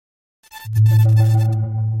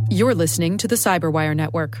You're listening to the Cyberwire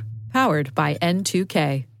Network, powered by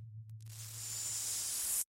N2K.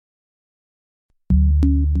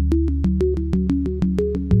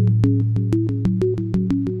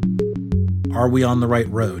 Are we on the right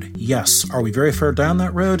road? Yes. Are we very far down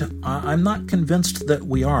that road? I'm not convinced that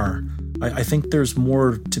we are. I think there's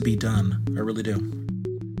more to be done. I really do.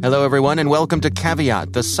 Hello, everyone, and welcome to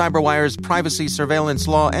Caveat, the CyberWire's privacy, surveillance,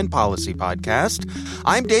 law, and policy podcast.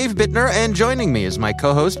 I'm Dave Bittner, and joining me is my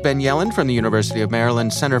co-host, Ben Yellen from the University of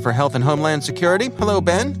Maryland Center for Health and Homeland Security. Hello,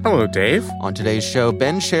 Ben. Hello, Dave. On today's show,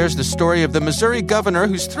 Ben shares the story of the Missouri governor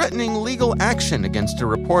who's threatening legal action against a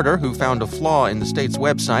reporter who found a flaw in the state's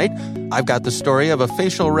website. I've got the story of a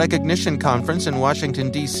facial recognition conference in Washington,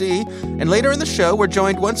 D.C., and later in the show, we're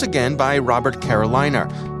joined once again by Robert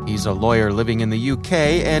Caroliner. He's a lawyer living in the UK,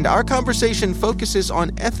 and our conversation focuses on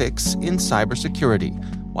ethics in cybersecurity.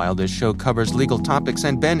 While this show covers legal topics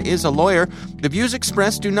and Ben is a lawyer, the views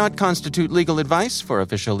expressed do not constitute legal advice. For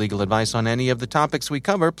official legal advice on any of the topics we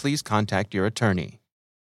cover, please contact your attorney.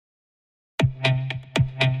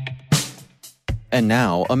 And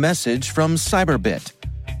now, a message from Cyberbit.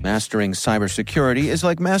 Mastering cybersecurity is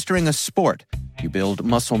like mastering a sport. You build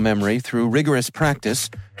muscle memory through rigorous practice,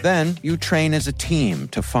 then you train as a team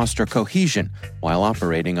to foster cohesion while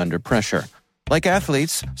operating under pressure. Like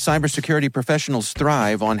athletes, cybersecurity professionals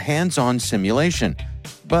thrive on hands-on simulation.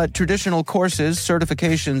 But traditional courses,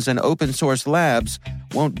 certifications, and open-source labs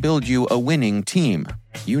won't build you a winning team.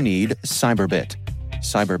 You need Cyberbit.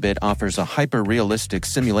 Cyberbit offers a hyper-realistic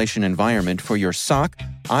simulation environment for your SOC,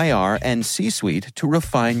 IR, and C-suite to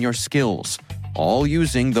refine your skills, all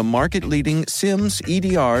using the market-leading SIMs,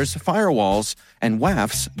 EDRs, firewalls, and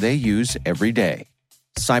WAFs they use every day.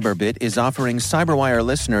 Cyberbit is offering CyberWire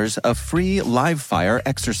listeners a free live-fire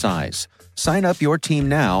exercise. Sign up your team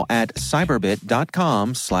now at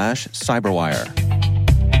cyberbit.com/cyberwire.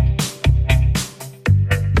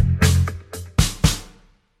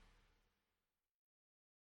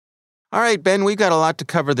 All right, Ben, we've got a lot to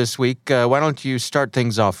cover this week. Why don't you start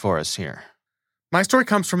things off for us here? My story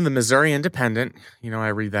comes from the Missouri Independent. You know, I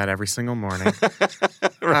read that every single morning.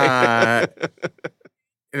 Right.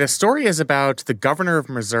 The story is about the governor of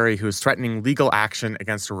Missouri who is threatening legal action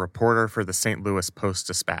against a reporter for the St. Louis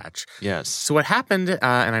Post-Dispatch. Yes. So what happened,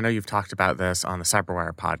 and I know you've talked about this on the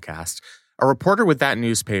CyberWire podcast, a reporter with that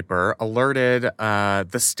newspaper alerted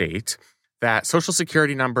the state that Social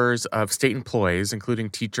Security numbers of state employees, including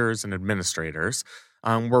teachers and administrators,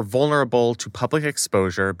 were vulnerable to public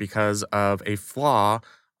exposure because of a flaw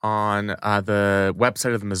on the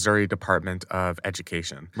website of the Missouri Department of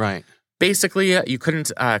Education. Right. Basically, you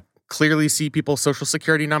couldn't clearly see people's Social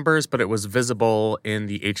Security numbers, but it was visible in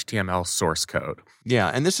the HTML source code. Yeah,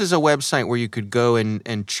 and this is a website where you could go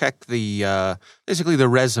and check the basically the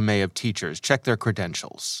resume of teachers, check their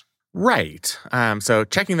credentials. Right. So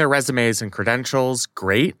checking their resumes and credentials,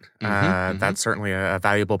 great. That's certainly a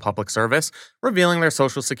valuable public service. Revealing their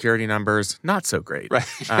Social Security numbers, not so great. Right.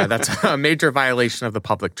 That's a major violation of the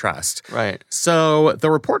public trust. Right. So the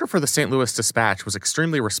reporter for the St. Louis Dispatch was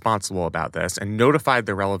extremely responsible about this and notified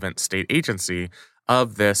the relevant state agency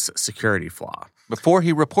of this security flaw. Before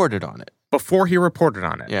he reported on it.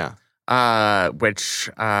 Yeah. Which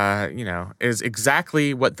is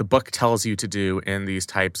exactly what the book tells you to do in these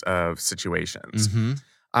types of situations.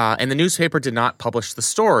 And the newspaper did not publish the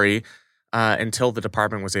story until the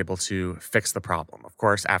department was able to fix the problem. Of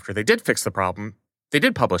course, after they did fix the problem, they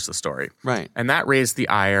did publish the story. Right. And that raised the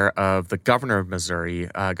ire of the governor of Missouri,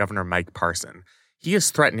 Governor Mike Parson. He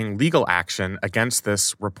is threatening legal action against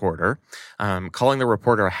this reporter, calling the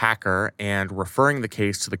reporter a hacker and referring the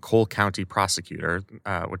case to the Cole County prosecutor,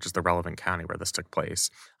 which is the relevant county where this took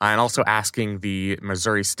place, and also asking the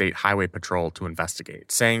Missouri State Highway Patrol to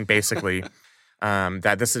investigate, saying basically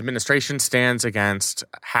that this administration stands against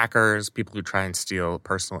hackers, people who try and steal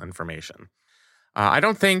personal information. I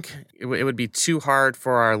don't think it would be too hard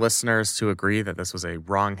for our listeners to agree that this was a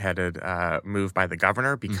wrong-headed move by the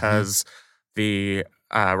governor because the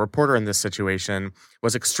reporter in this situation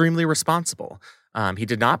was extremely responsible. He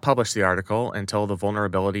did not publish the article until the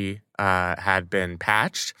vulnerability had been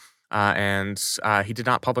patched, and he did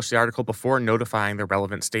not publish the article before notifying the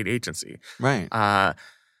relevant state agency. Right.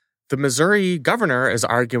 The Missouri governor is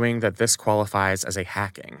arguing that this qualifies as a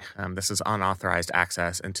hacking. This is unauthorized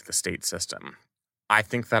access into the state system. I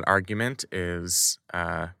think that argument is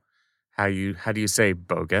how do you say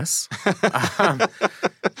bogus?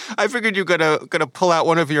 I figured you're gonna pull out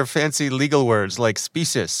one of your fancy legal words like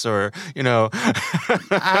specious or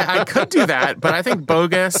I could do that, but I think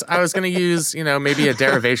bogus. I was going to use maybe a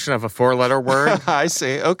derivation of a 4-letter word. I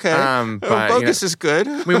see. Okay, but bogus is good.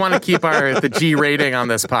 We want to keep the G rating on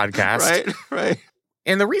this podcast, right.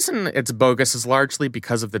 And the reason it's bogus is largely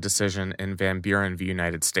because of the decision in Van Buren v.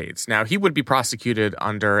 United States. Now, he would be prosecuted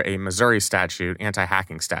under a Missouri statute,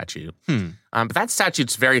 anti-hacking statute. But that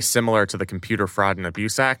statute's very similar to the Computer Fraud and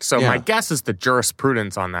Abuse Act. So my guess is the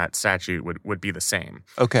jurisprudence on that statute would be the same.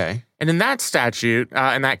 Okay. And in that statute,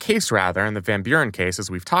 in that case rather, in the Van Buren case, as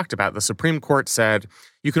we've talked about, the Supreme Court said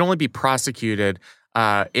you can only be prosecuted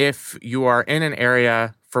if you are in an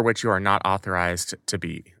area for which you are not authorized to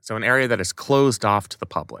be. So an area that is closed off to the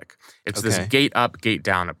public. It's this gate up, gate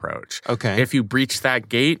down approach. Okay. If you breach that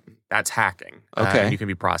gate, that's hacking. Okay. And you can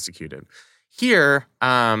be prosecuted. Here,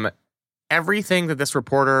 everything that this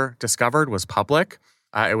reporter discovered was public.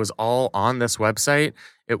 It was all on this website.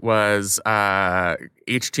 It was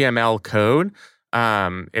HTML code.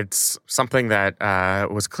 It's something that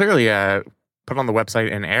was clearly put on the website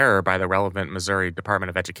in error by the relevant Missouri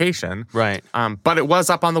Department of Education. Right. But it was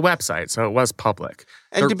up on the website, so it was public.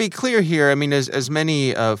 And to be clear here, I mean, as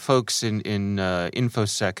many folks in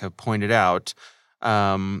InfoSec have pointed out,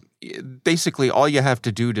 basically all you have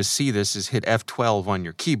to do to see this is hit F12 on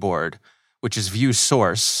your keyboard, which is view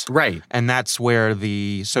source. Right. And that's where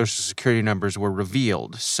the Social Security numbers were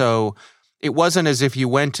revealed. So it wasn't as if you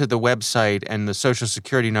went to the website and the Social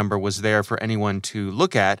Security number was there for anyone to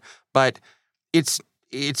look at, but it's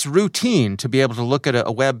routine to be able to look at a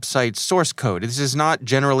website source code. This is not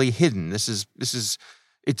generally hidden. It's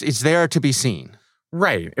there to be seen.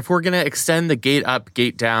 Right. If we're going to extend the gate up,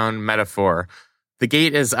 gate down metaphor, the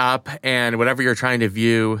gate is up and whatever you're trying to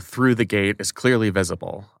view through the gate is clearly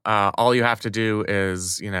visible. All you have to do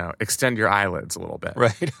is, extend your eyelids a little bit.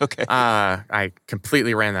 Right. Okay. I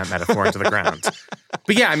completely ran that metaphor into the ground.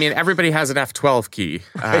 But yeah, I mean, everybody has an F12 key.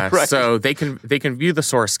 Right. So they can view the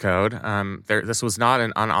source code. This was not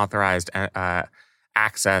an unauthorized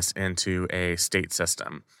access into a state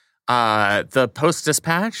system. The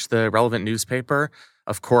Post-Dispatch, the relevant newspaper,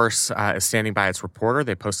 of course, is standing by its reporter.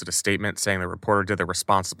 They posted a statement saying the reporter did the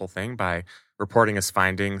responsible thing by reporting his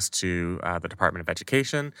findings to the Department of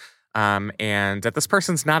Education, and that this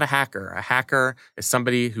person's not a hacker. A hacker is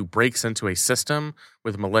somebody who breaks into a system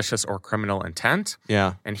with malicious or criminal intent.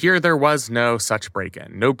 Yeah. And here there was no such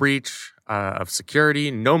break-in. No breach of security,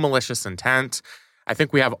 no malicious intent. I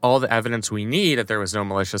think we have all the evidence we need that there was no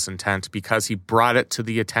malicious intent because he brought it to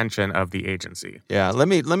the attention of the agency. Yeah, let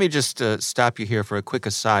me just stop you here for a quick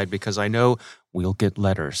aside because I know we'll get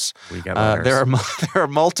letters. We get letters. There are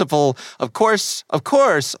multiple, of course,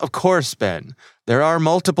 Ben. There are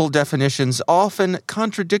multiple definitions, often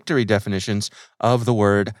contradictory definitions of the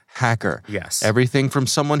word hacker. Yes. Everything from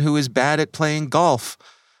someone who is bad at playing golf.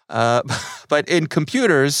 But in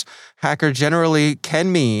computers, hacker generally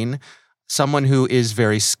can mean someone who is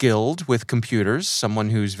very skilled with computers, someone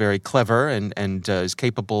who's very clever and is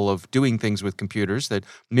capable of doing things with computers that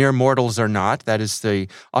mere mortals are not. That is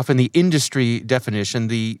often the industry definition,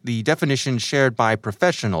 the definition shared by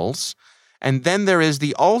professionals. And then there is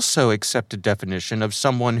the also accepted definition of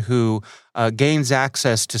someone who gains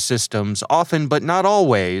access to systems, often but not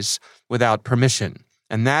always, without permission.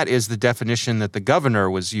 And that is the definition that the governor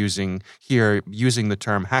was using here, using the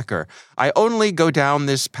term hacker. I only go down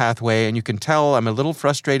this pathway, and you can tell I'm a little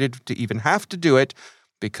frustrated to even have to do it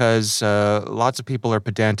because lots of people are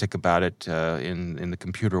pedantic about it in the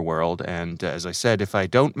computer world. And as I said, if I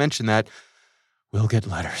don't mention that, we'll get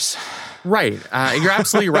letters. Right. You're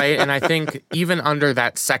absolutely right. And I think even under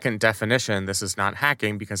that second definition, this is not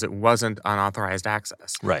hacking because it wasn't unauthorized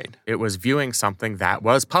access. Right. It was viewing something that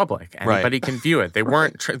was public. Anybody can view it. They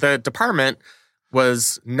weren't. The department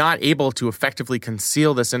was not able to effectively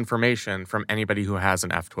conceal this information from anybody who has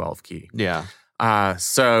an F12 key. Yeah.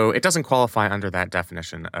 So it doesn't qualify under that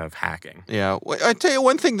definition of hacking. Yeah. I tell you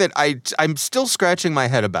one thing that I'm still scratching my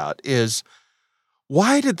head about is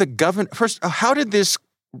why did the governor first? How did this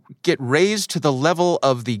get raised to the level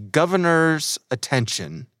of the governor's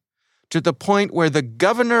attention to the point where the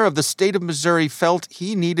governor of the state of Missouri felt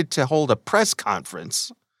he needed to hold a press conference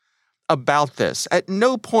about this? At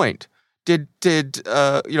no point did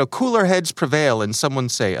cooler heads prevail and someone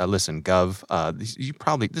say, "Listen, Gov,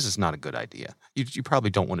 this is not a good idea. You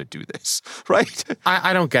probably don't want to do this," right?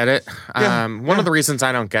 I don't get it. Yeah. One of the reasons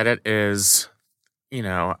I don't get it is,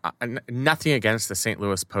 nothing against the St.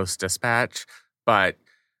 Louis Post-Dispatch, but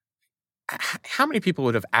how many people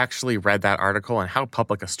would have actually read that article, and how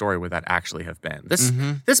public a story would that actually have been?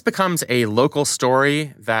 This becomes a local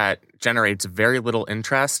story that generates very little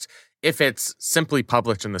interest if it's simply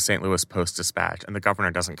published in the St. Louis Post-Dispatch and the governor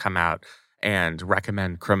doesn't come out and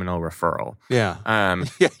recommend criminal referral. Yeah.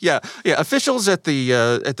 Yeah. Officials at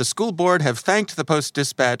the school board have thanked the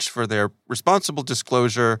Post-Dispatch for their responsible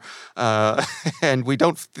disclosure, and we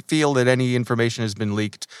don't feel that any information has been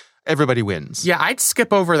leaked. Everybody wins. Yeah, I'd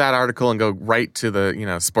skip over that article and go right to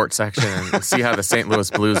the sports section and see how the St. Louis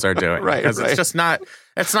Blues are doing. Right, because it's just not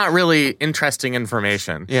really interesting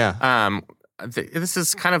information. Yeah. This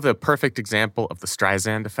is kind of the perfect example of the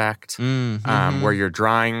Streisand effect, where you're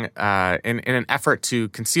drawing, in an effort to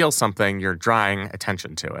conceal something, you're drawing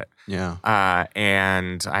attention to it. Yeah.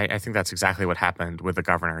 And I think that's exactly what happened with the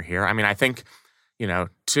governor here. I mean, I think,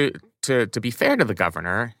 to be fair to the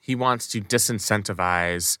governor, he wants to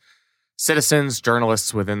disincentivize citizens,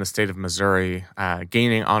 journalists within the state of Missouri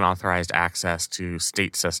gaining unauthorized access to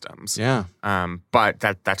state systems. Yeah. But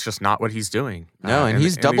that's just not what he's doing. No, and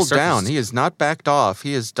he's doubled down. He has not backed off.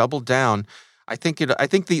 He has doubled down. I think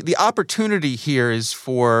the opportunity here is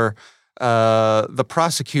for the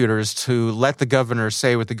prosecutors to let the governor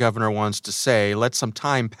say what the governor wants to say, let some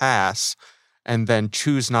time pass, and then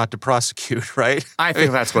choose not to prosecute, right? I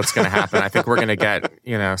think that's what's going to happen. I think we're going to get,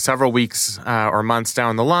 several weeks or months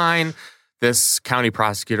down the line, this county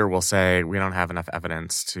prosecutor will say, we don't have enough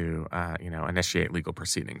evidence to, initiate legal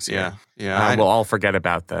proceedings here. Yeah. We'll all forget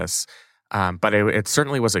about this. But it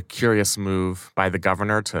certainly was a curious move by the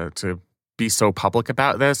governor to be so public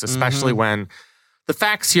about this, especially when the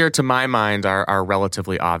facts here, to my mind, are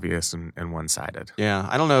relatively obvious and one-sided. Yeah,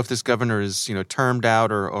 I don't know if this governor is, termed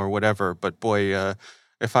out or whatever, but boy,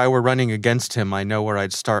 if I were running against him, I know where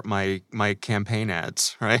I'd start my campaign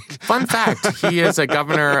ads, right? Fun fact, he is a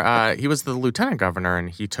governor, he was the lieutenant governor, and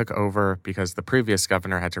he took over because the previous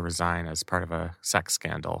governor had to resign as part of a sex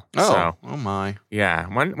scandal. Oh my. Yeah,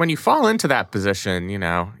 when you fall into that position,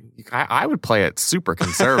 I would play it super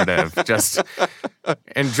conservative. Just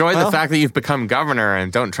enjoy the fact that you've become governor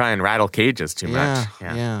and don't try and rattle cages too much.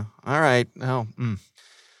 Yeah. All right. Oh,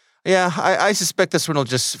 Yeah, I suspect this one will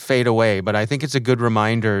just fade away, but I think it's a good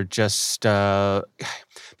reminder just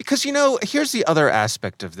because, here's the other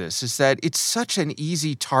aspect of this is that it's such an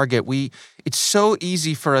easy target. It's so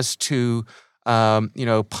easy for us to,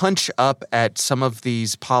 punch up at some of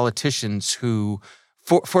these politicians who,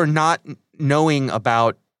 for not knowing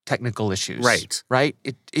about technical issues. Right?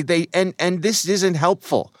 And this isn't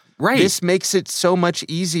helpful. Right. This makes it so much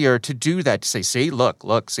easier to do that, to say, see,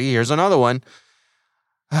 look, see, here's another one.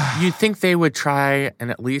 You'd think they would try and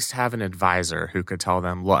at least have an advisor who could tell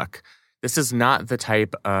them, look, this is not the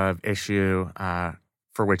type of issue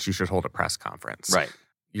for which you should hold a press conference. Right.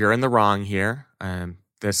 You're in the wrong here.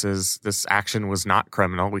 This action was not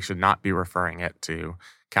criminal. We should not be referring it to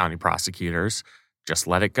county prosecutors. Just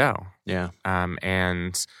let it go. Yeah.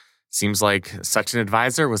 And seems like such an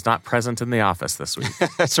advisor was not present in the office this week.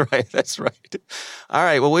 That's right. All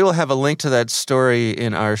right. Well, we will have a link to that story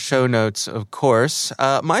in our show notes, of course.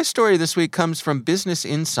 My story this week comes from Business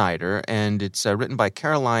Insider, and it's written by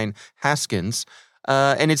Caroline Haskins.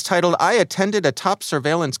 And it's titled, I attended a top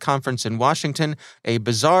surveillance conference in Washington, a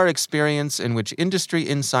bizarre experience in which industry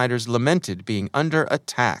insiders lamented being under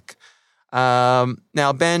attack.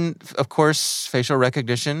 Now, Ben, of course, facial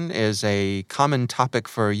recognition is a common topic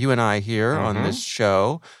for you and I here on this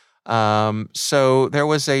show. So there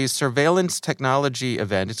was a surveillance technology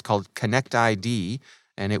event. It's called Connect ID,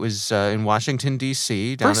 and it was in Washington,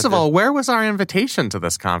 D.C. First of all, where was our invitation to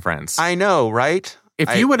this conference? I know, right?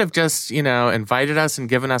 If you would have just, invited us and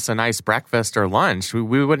given us a nice breakfast or lunch, we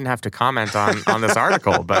wouldn't have to comment on this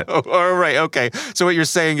article. But all right, okay. So what you're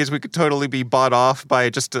saying is we could totally be bought off by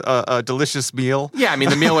just a delicious meal? Yeah, I mean,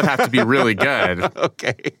 the meal would have to be really good.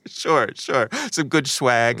 Okay, sure. Some good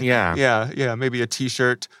swag. Yeah. Maybe a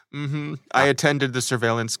T-shirt. I attended the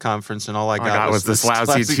surveillance conference, and all I got was this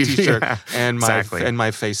lousy T-shirt yeah, and my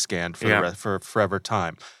face scanned for forever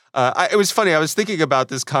time. It was funny. I was thinking about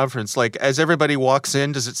this conference. Like, as everybody walks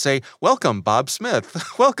in, does it say, welcome, Bob Smith?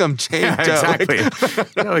 Welcome, Jane Doe? Exactly.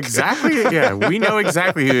 Exactly. Yeah, we know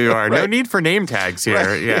exactly who you are. Right. No need for name tags here.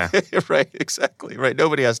 Right. Yeah. Right, exactly. Right.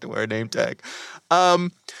 Nobody has to wear a name tag.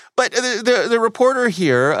 But the reporter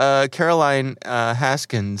here, Caroline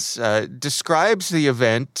Haskins, describes the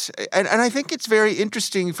event, and I think it's very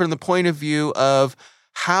interesting from the point of view of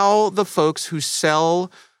how the folks who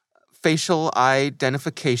sell facial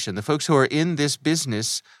identification, the folks who are in this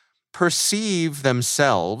business, perceive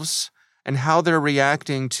themselves and how they're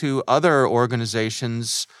reacting to other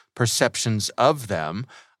organizations' perceptions of them.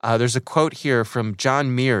 There's a quote here from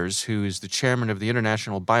John Mears, who is the chairman of the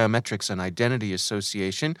International Biometrics and Identity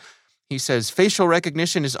Association. He says, facial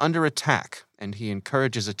recognition is under attack, and he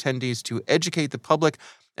encourages attendees to educate the public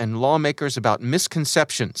and lawmakers about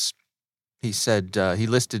misconceptions. He said he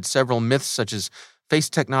listed several myths such as face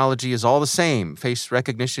technology is all the same, face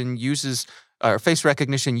recognition use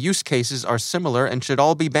cases are similar and should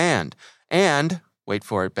all be banned, and, wait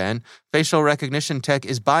for it, Ben, facial recognition tech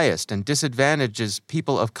is biased and disadvantages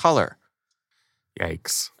people of color.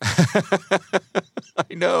 Yikes.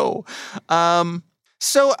 I know.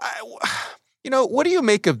 What do you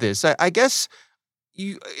make of this? I guess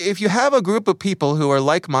if you have a group of people who are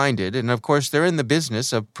like-minded, and of course they're in the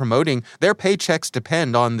business of promoting, their paychecks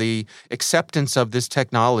depend on the acceptance of this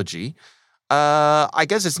technology, I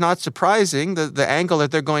guess it's not surprising the angle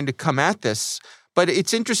that they're going to come at this. But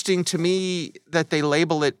it's interesting to me that they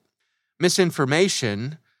label it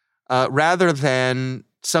misinformation rather than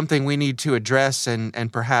something we need to address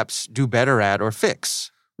and perhaps do better at or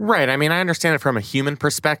fix. Right. I mean, I understand it from a human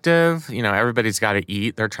perspective. You know, everybody's got to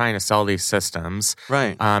eat. They're trying to sell these systems.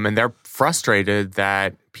 Right. And they're frustrated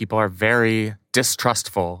that people are very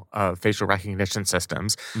distrustful of facial recognition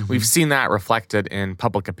systems. Mm-hmm. We've seen that reflected in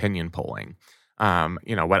public opinion polling.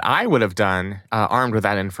 What I would have done, armed with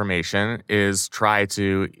that information, is try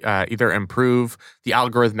to either improve the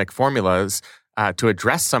algorithmic formulas to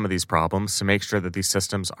address some of these problems to make sure that these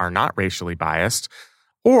systems are not racially biased,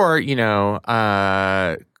 or,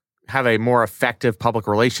 have a more effective public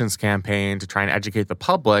relations campaign to try and educate the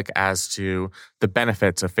public as to the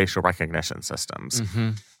benefits of facial recognition systems.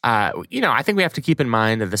 Mm-hmm. I think we have to keep in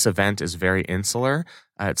mind that this event is very insular.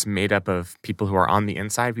 It's made up of people who are on the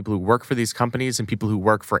inside, people who work for these companies, and people who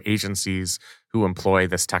work for agencies who employ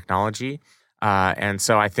this technology. And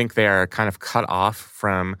so I think they are kind of cut off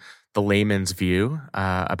from the layman's view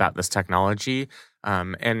about this technology.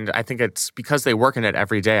 And I think it's because they work in it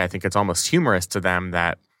every day, I think it's almost humorous to them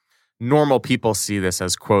that normal people see this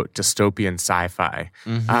as, quote, dystopian sci-fi.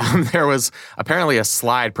 Mm-hmm. There was apparently a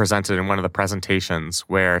slide presented in one of the presentations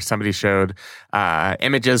where somebody showed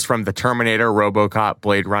images from the Terminator, RoboCop,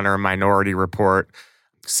 Blade Runner, Minority Report,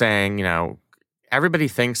 saying, everybody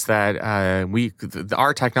thinks that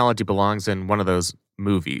our technology belongs in one of those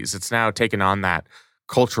movies. It's now taken on that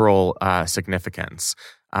cultural significance.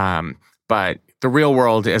 But the real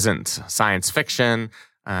world isn't science fiction.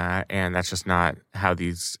 And that's just not how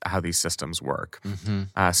these systems work.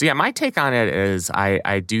 Mm-hmm. My take on it is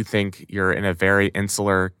I do think you're in a very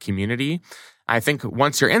insular community. I think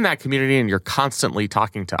once you're in that community and you're constantly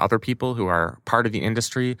talking to other people who are part of the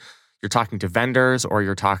industry, you're talking to vendors or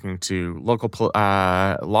you're talking to local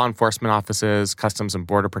law enforcement offices, Customs and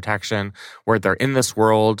Border Protection, where they're in this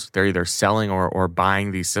world, they're either selling or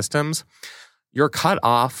buying these systems. You're cut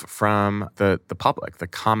off from the public, the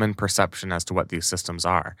common perception as to what these systems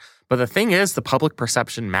are. But the thing is, the public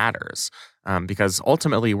perception matters because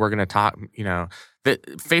ultimately we're going to talk,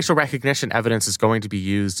 that facial recognition evidence is going to be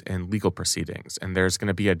used in legal proceedings, and there's going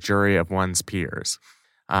to be a jury of one's peers.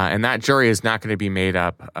 And that jury is not going to be made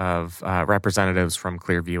up of representatives from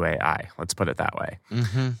Clearview AI. Let's put it that way.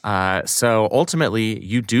 Mm-hmm. So ultimately,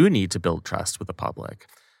 you do need to build trust with the public.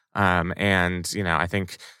 I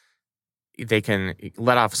think they can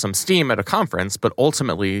let off some steam at a conference, but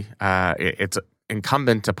ultimately it's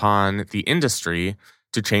incumbent upon the industry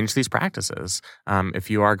to change these practices. If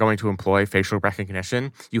you are going to employ facial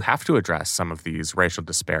recognition, you have to address some of these racial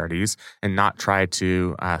disparities and not try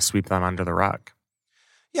to sweep them under the rug.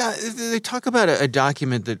 Yeah, they talk about a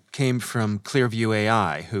document that came from Clearview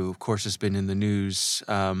AI, who, of course, has been in the news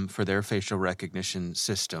for their facial recognition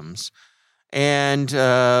systems. And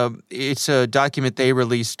it's a document they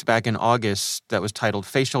released back in August that was titled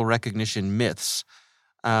Facial Recognition Myths.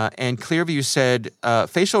 And Clearview said,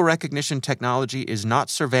 facial recognition technology is not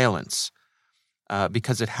surveillance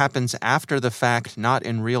because it happens after the fact, not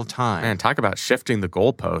in real time. Man, talk about shifting the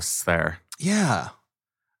goalposts there. Yeah.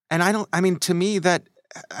 And to me, that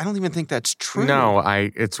I don't even think that's true. No,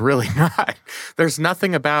 it's really not. There's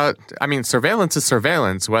nothing about, surveillance is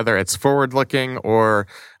surveillance, whether it's forward-looking or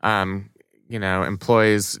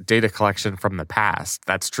employs data collection from the past.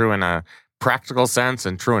 That's true in a practical sense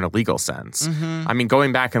and true in a legal sense. Mm-hmm.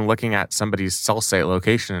 Going back and looking at somebody's cell site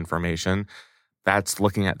location information, that's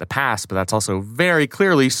looking at the past, but that's also very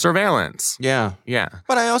clearly surveillance. Yeah. Yeah.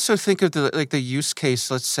 But I also think of the use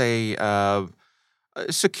case, let's say,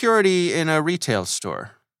 security in a retail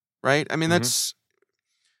store, right? That's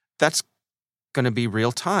going to be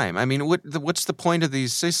real time. What's the point of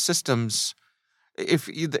these systems?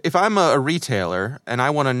 If I'm a retailer and I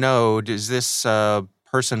want to know, does this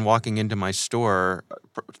person walking into my store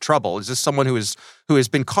trouble? Is this someone who has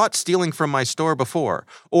been caught stealing from my store before,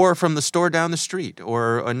 or from the store down the street,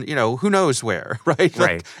 or who knows where, right?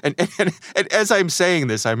 Right. And as I'm saying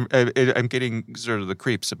this, I'm getting sort of the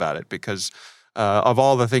creeps about it because of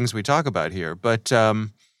all the things we talk about here. But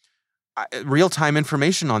real-time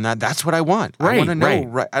information on that's what I want. Right, I want to know.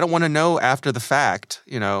 right. I don't want to know after the fact.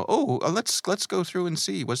 Let's go through and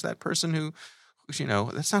see, was that person who,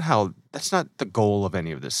 that's not the goal of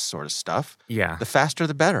any of this sort of stuff. Yeah. The faster,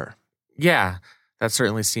 the better. Yeah. That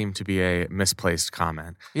certainly seemed to be a misplaced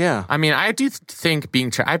comment. Yeah. I mean, I do think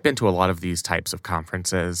I've been to a lot of these types of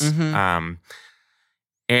conferences. Mm-hmm.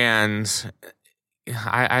 And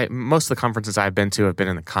I most of the conferences I've been to have been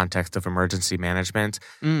in the context of emergency management.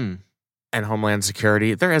 And Homeland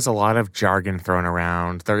Security. There is a lot of jargon thrown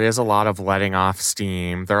around. There is a lot of letting off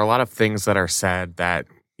steam. There are a lot of things that are said that,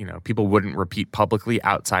 people wouldn't repeat publicly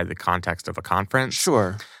outside the context of a conference.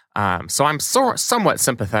 Sure. So I'm somewhat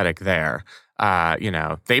sympathetic there.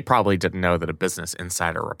 They probably didn't know that a Business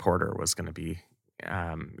Insider reporter was going to be,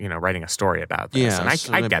 writing a story about this. Yeah, and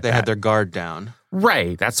I get that. They had their guard down.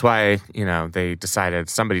 Right. That's why,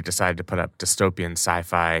 somebody decided to put up dystopian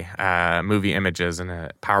sci-fi movie images in a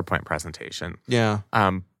PowerPoint presentation. Yeah.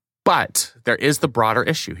 But there is the broader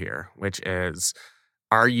issue here, which is,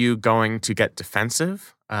 are you going to get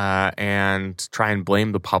defensive and try and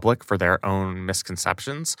blame the public for their own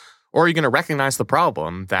misconceptions? Or are you going to recognize the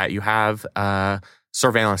problem that you have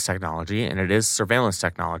surveillance technology, and it is surveillance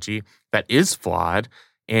technology that is flawed,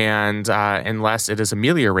 and unless it is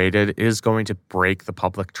ameliorated, is going to break the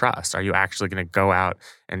public trust? Are you actually going to go out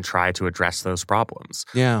and try to address those problems?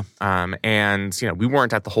 Yeah. We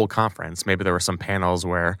weren't at the whole conference. Maybe there were some panels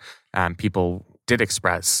where people did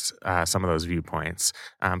express some of those viewpoints,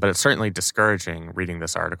 but it's certainly discouraging reading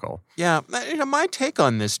this article. Yeah. My take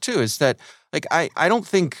on this, too, is that, I don't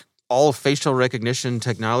think all facial recognition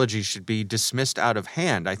technology should be dismissed out of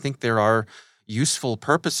hand. I think there are useful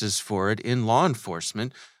purposes for it in law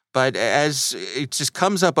enforcement, but as it just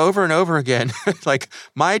comes up over and over again,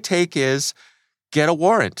 my take is get a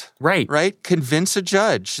warrant. Right? Convince a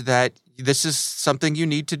judge that this is something you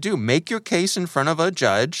need to do. Make your case in front of a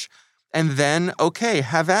judge, and then, okay,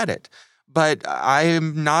 have at it. But I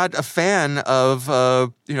am not a fan of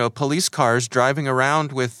police cars driving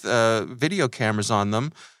around with video cameras on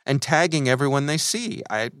them and tagging everyone they see.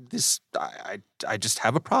 I just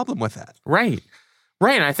have a problem with that. Right.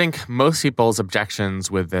 And I think most people's objections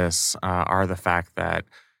with this are the fact that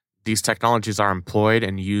these technologies are employed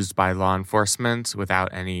and used by law enforcement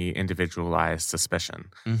without any individualized suspicion.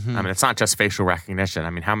 Mm-hmm. I mean, it's not just facial recognition.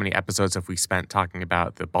 I mean, how many episodes have we spent talking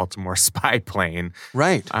about the Baltimore spy plane?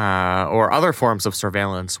 Right. Or other forms of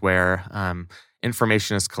surveillance where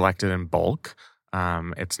information is collected in bulk.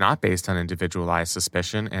 It's not based on individualized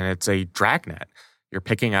suspicion, and it's a dragnet. You're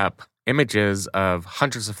picking up images of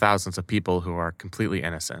hundreds of thousands of people who are completely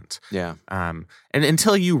innocent. Yeah. And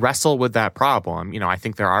until you wrestle with that problem, I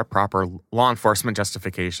think there are proper law enforcement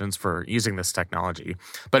justifications for using this technology.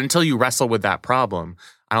 But until you wrestle with that problem,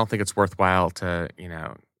 I don't think it's worthwhile to,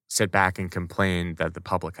 sit back and complain that the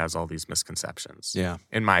public has all these misconceptions. Yeah.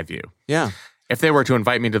 In my view. Yeah. If they were to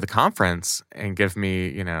invite me to the conference and give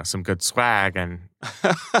me, some good swag and...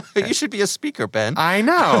 You should be a speaker, Ben. I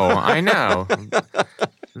know.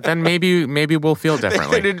 Then maybe we'll feel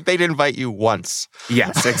differently. They'd invite you once.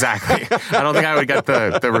 Yes, exactly. I don't think I would get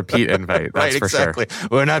the repeat invite. That's right, for exactly. sure.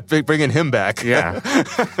 We're not bringing him back. Yeah.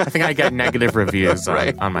 I think I get negative reviews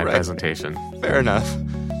on my presentation. Fair enough.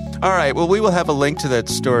 All right. Well, we will have a link to that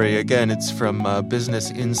story. Again, it's from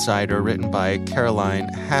Business Insider, written by Caroline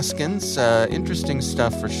Haskins. Interesting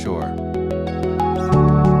stuff for sure.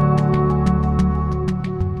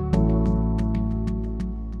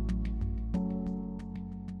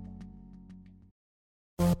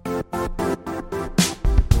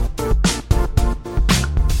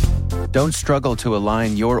 Don't struggle to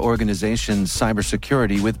align your organization's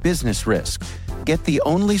cybersecurity with business risk. Get the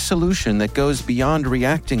only solution that goes beyond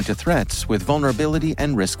reacting to threats with vulnerability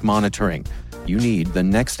and risk monitoring. You need the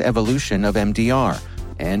next evolution of MDR,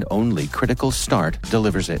 and only Critical Start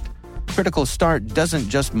delivers it. Critical Start doesn't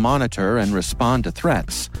just monitor and respond to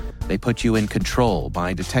threats. They put you in control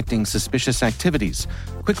by detecting suspicious activities,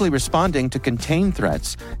 quickly responding to contain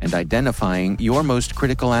threats, and identifying your most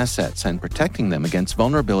critical assets and protecting them against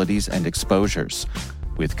vulnerabilities and exposures.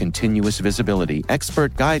 With continuous visibility,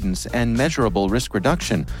 expert guidance, and measurable risk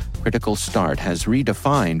reduction, Critical Start has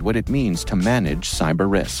redefined what it means to manage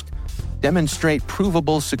cyber risk. Demonstrate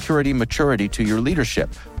provable security maturity to your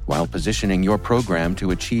leadership while positioning your program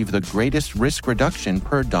to achieve the greatest risk reduction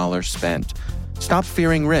per dollar spent. Stop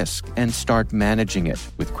fearing risk and start managing it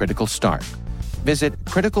with Critical Start. Visit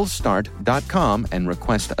CriticalStart.com and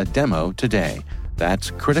request a demo today.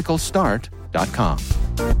 That's CriticalStart.com.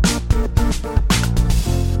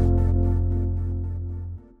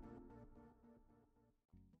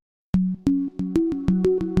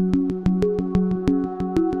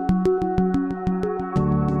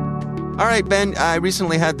 All right, Ben, I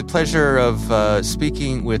recently had the pleasure of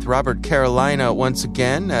speaking with Robert Carolina once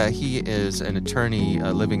again. He is an attorney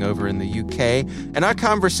living over in the UK, and our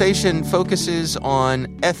conversation focuses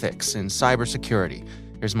on ethics in cybersecurity.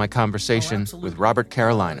 Here's my conversation with Robert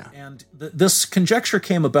Carolina. And this conjecture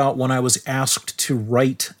came about when I was asked to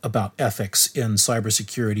write about ethics in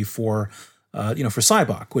cybersecurity for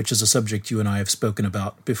SCIBOC, which is a subject you and I have spoken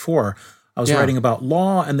about before. I was writing about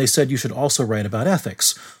law, and they said you should also write about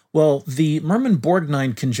ethics. Well, the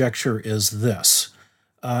Merman-Borgnine conjecture is this.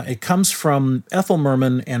 It comes from Ethel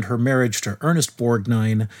Merman and her marriage to Ernest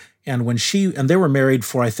Borgnine, and they were married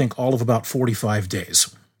for, I think, all of about 45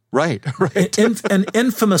 days. Right. An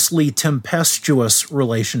infamously tempestuous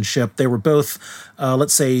relationship. They were both,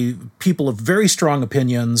 let's say, people of very strong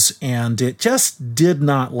opinions, and it just did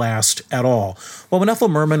not last at all. Well, when Ethel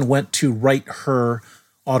Merman went to write her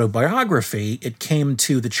autobiography, it came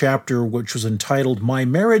to the chapter which was entitled My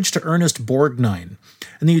Marriage to Ernest Borgnine.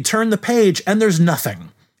 And then you turn the page and there's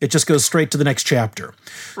nothing. It just goes straight to the next chapter.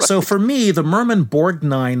 Right. So for me, the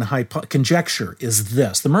Merman-Borgnine conjecture is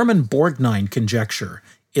this. The Merman-Borgnine conjecture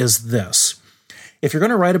is this. If you're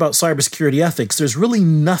going to write about cybersecurity ethics, there's really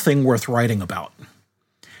nothing worth writing about.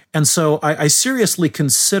 And so I seriously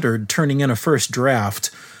considered turning in a first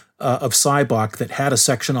draft of SCIBOC that had a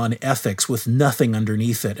section on ethics with nothing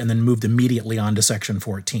underneath it, and then moved immediately on to section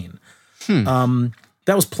 14. That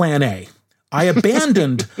was plan A. I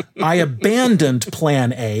abandoned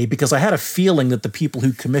plan A because I had a feeling that the people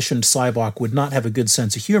who commissioned SCIBOC would not have a good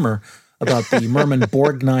sense of humor about the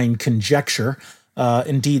Merman-Borgnine conjecture.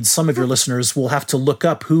 Indeed, some of your listeners will have to look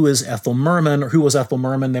up who is Ethel Merman or who was Ethel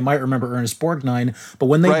Merman. They might remember Ernest Borgnine, but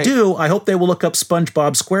when they do, I hope they will look up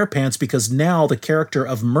SpongeBob SquarePants, because now the character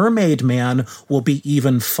of Mermaid Man will be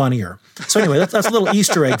even funnier. So anyway, that's a little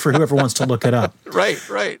Easter egg for whoever wants to look it up.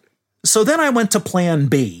 Right. So then I went to plan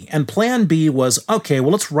B, and plan B was, okay,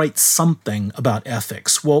 well, let's write something about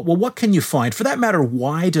ethics. Well, what can you find? For that matter,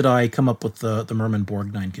 why did I come up with the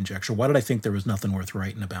Merman-Borgnine conjecture? Why did I think there was nothing worth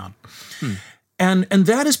writing about? And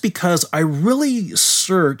that is because I really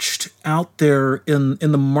searched out there in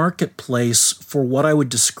the marketplace for what I would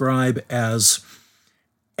describe as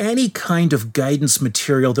any kind of guidance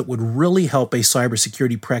material that would really help a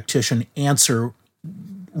cybersecurity practitioner answer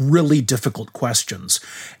really difficult questions.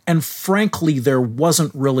 And frankly, there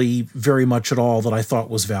wasn't really very much at all that I thought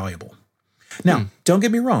was valuable. Now, don't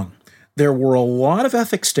get me wrong. There were a lot of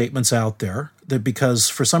ethics statements out there that, because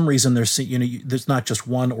for some reason there's not just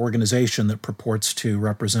one organization that purports to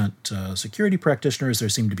represent security practitioners. There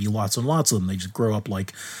seem to be lots and lots of them. They just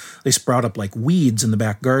sprout up like weeds in the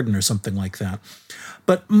back garden or something like that.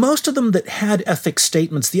 But most of them that had ethics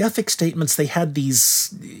statements, they had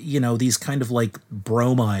these kind of like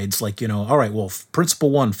bromides, like, all right, well, principle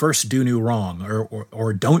 1, first do no wrong,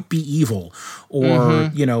 or don't be evil,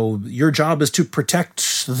 or, your job is to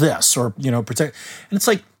protect this, or, protect. And it's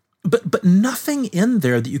like, but nothing in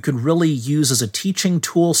there that you could really use as a teaching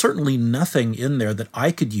tool, certainly nothing in there that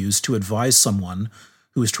I could use to advise someone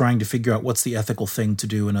who is trying to figure out what's the ethical thing to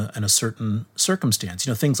do in a certain circumstance.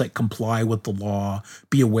 Things like comply with the law,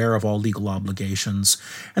 be aware of all legal obligations.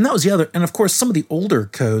 And that was the other. And of course, some of the older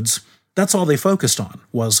codes, that's all they focused on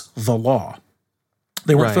was the law.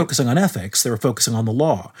 They weren't focusing on ethics, they were focusing on the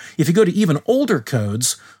law. If you go to even older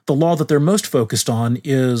codes, the law that they're most focused on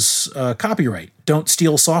is copyright. Don't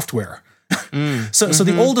steal software. So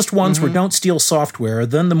the oldest ones were don't steal software.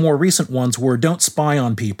 Then the more recent ones were don't spy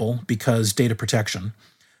on people because data protection.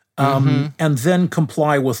 And then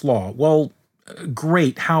comply with law. Well,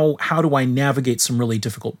 great. How do I navigate some really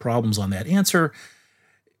difficult problems on that? Answer,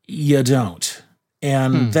 you don't.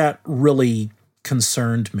 And that really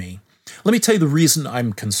concerned me. Let me tell you the reason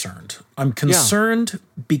I'm concerned. I'm concerned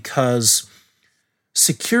because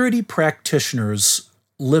security practitioners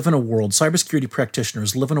live in a world, cybersecurity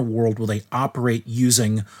practitioners live in a world where they operate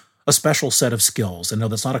using a special set of skills. And no,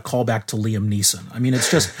 that's not a callback to Liam Neeson. I mean,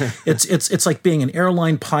 it's just, it's like being an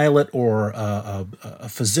airline pilot or a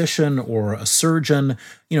physician or a surgeon.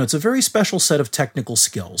 It's a very special set of technical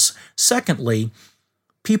skills. Secondly,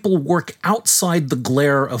 people work outside the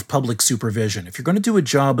glare of public supervision. If you're going to do a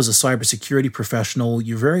job as a cybersecurity professional,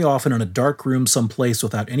 you're very often in a dark room someplace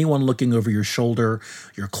without anyone looking over your shoulder.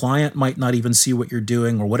 Your client might not even see what you're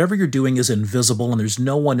doing, or whatever you're doing is invisible, and there's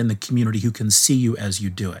no one in the community who can see you as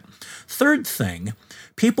you do it. Third thing,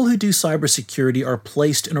 people who do cybersecurity are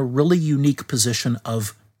placed in a really unique position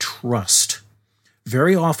of trust.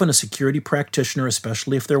 Very often, a security practitioner,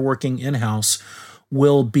 especially if they're working in-house,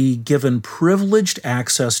 will be given privileged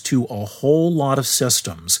access to a whole lot of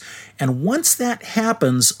systems. And once that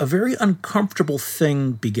happens, a very uncomfortable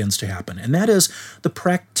thing begins to happen. And that is the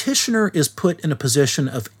practitioner is put in a position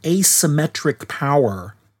of asymmetric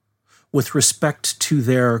power with respect to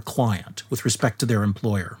their client, with respect to their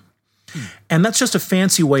employer. And that's just a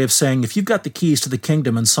fancy way of saying if you've got the keys to the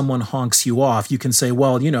kingdom and someone honks you off, you can say,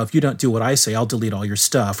 well, if you don't do what I say, I'll delete all your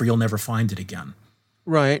stuff or you'll never find it again.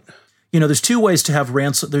 Right. There's two ways to have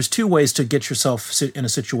There's two ways to get yourself in a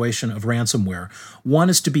situation of ransomware. One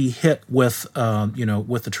is to be hit with,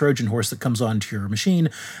 with the Trojan horse that comes onto your machine.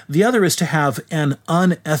 The other is to have an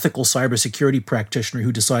unethical cybersecurity practitioner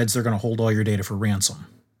who decides they're going to hold all your data for ransom.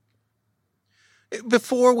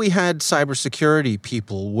 Before we had cybersecurity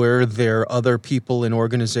people, were there other people in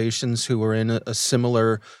organizations who were in a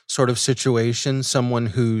similar sort of situation? Someone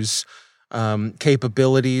whose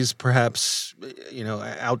capabilities perhaps,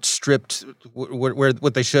 outstripped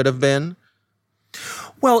what they should have been?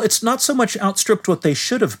 Well, it's not so much outstripped what they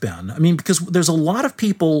should have been. I mean, because there's a lot of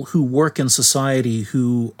people who work in society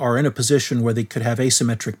who are in a position where they could have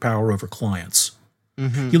asymmetric power over clients.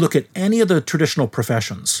 Mm-hmm. You look at any of the traditional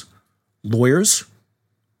professions, lawyers,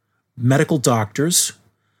 medical doctors,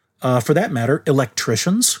 for that matter,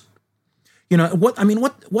 electricians. What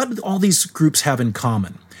do all these groups have in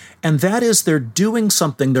common? And that is they're doing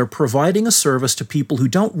something, they're providing a service to people who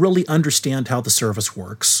don't really understand how the service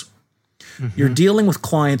works. Mm-hmm. You're dealing with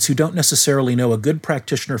clients who don't necessarily know a good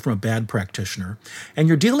practitioner from a bad practitioner. And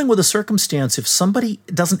you're dealing with a circumstance, if somebody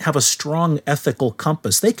doesn't have a strong ethical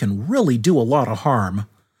compass, they can really do a lot of harm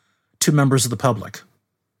to members of the public.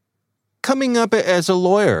 Coming up as a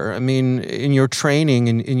lawyer, I mean, in your training,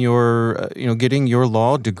 in your, getting your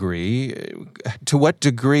law degree, to what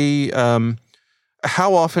degree,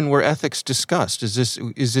 how often were ethics discussed? Is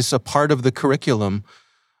this a part of the curriculum,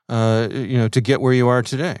 to get where you are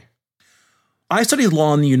today? I studied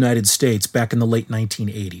law in the United States back in the late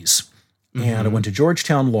 1980s, and I went to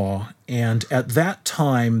Georgetown Law, and at that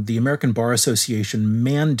time, the American Bar Association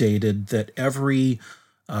mandated that every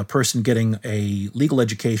person getting a legal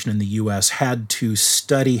education in the U.S. had to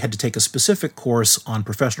take a specific course on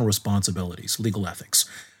professional responsibilities, legal ethics.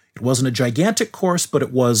 It wasn't a gigantic course, but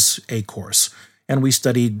it was a course. And we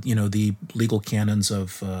studied, the legal canons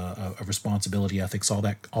of responsibility ethics, all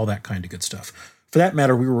that kind of good stuff. For that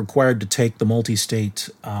matter, we were required to take the multi-state,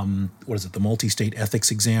 the multi-state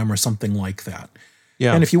ethics exam or something like that.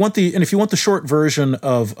 Yeah. And if you want the short version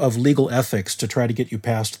of legal ethics to try to get you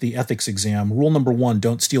past the ethics exam, rule number 1: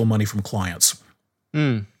 don't steal money from clients.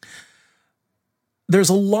 There's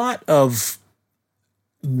a lot of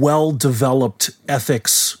well-developed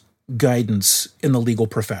ethics guidance in the legal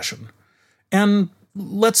profession. And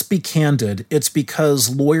let's be candid, it's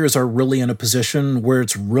because lawyers are really in a position where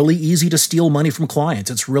it's really easy to steal money from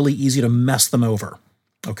clients. It's really easy to mess them over,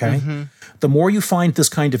 okay? Mm-hmm. The more you find this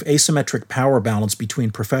kind of asymmetric power balance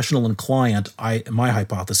between professional and client, my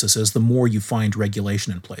hypothesis is the more you find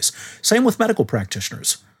regulation in place. Same with medical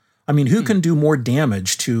practitioners. I mean, who can do more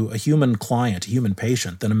damage to a human client, a human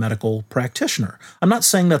patient, than a medical practitioner? I'm not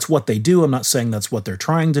saying that's what they do. I'm not saying that's what they're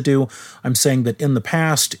trying to do. I'm saying that in the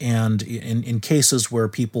past and in cases where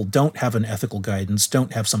people don't have an ethical guidance,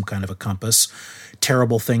 don't have some kind of a compass,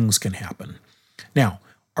 terrible things can happen. Now,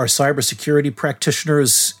 are cybersecurity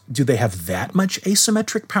practitioners, do they have that much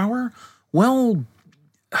asymmetric power? Well,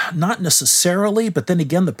 not necessarily, but then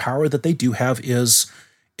again, the power that they do have is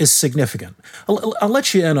significant. I'll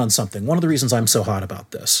let you in on something. One of the reasons I'm so hot about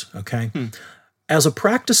this, okay? As a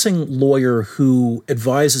practicing lawyer who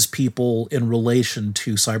advises people in relation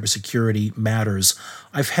to cybersecurity matters,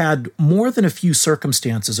 I've had more than a few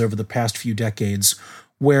circumstances over the past few decades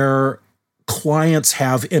where clients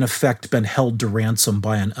have, in effect, been held to ransom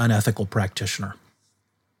by an unethical practitioner.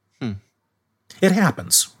 It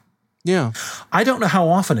happens. Yeah. I don't know how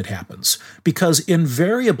often it happens because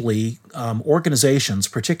invariably organizations,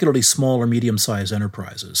 particularly small or medium-sized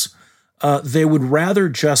enterprises, they would rather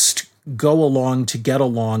just go along to get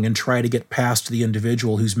along and try to get past the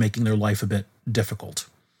individual who's making their life a bit difficult.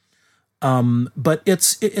 But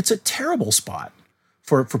it's a terrible spot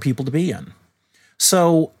for people to be in.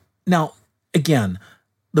 So now, again,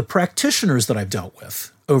 the practitioners that I've dealt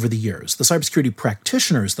with, over the years, the cybersecurity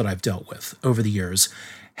practitioners that I've dealt with over the years,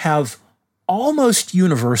 have almost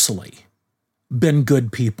universally been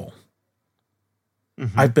good people.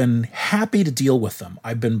 Mm-hmm. I've been happy to deal with them.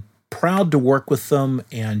 I've been proud to work with them,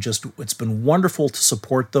 and just it's been wonderful to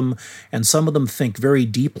support them. And some of them think very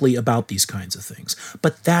deeply about these kinds of things.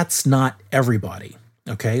 But that's not everybody,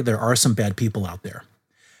 okay? There are some bad people out there.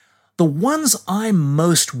 The ones I'm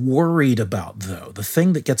most worried about, though, the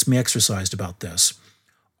thing that gets me exercised about this,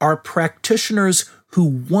 are practitioners who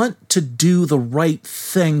want to do the right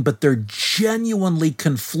thing, but they're genuinely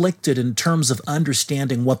conflicted in terms of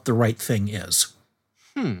understanding what the right thing is.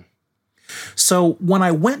 So when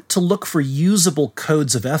I went to look for usable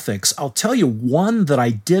codes of ethics, I'll tell you one that I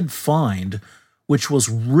did find, which was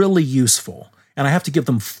really useful, and I have to give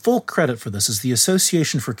them full credit for this, is the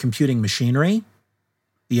Association for Computing Machinery,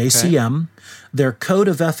 the ACM, their Code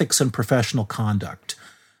of Ethics and Professional Conduct.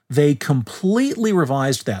 They completely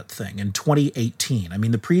revised that thing in 2018. I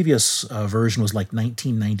mean, the previous version was like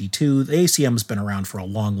 1992. The ACM's been around for a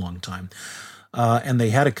long, long time. And they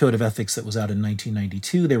had a code of ethics that was out in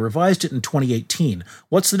 1992. They revised it in 2018.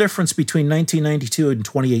 What's the difference between 1992 and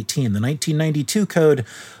 2018? The 1992 code,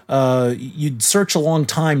 you'd search a long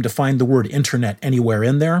time to find the word internet anywhere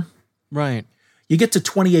in there. Right. You get to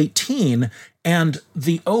 2018, and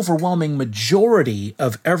the overwhelming majority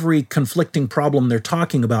of every conflicting problem they're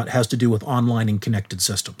talking about has to do with online and connected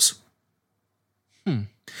systems.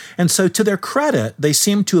 And so to their credit, they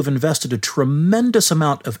seem to have invested a tremendous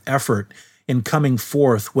amount of effort in coming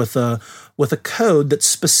forth with a code that's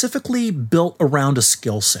specifically built around a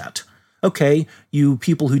skill set. Okay, you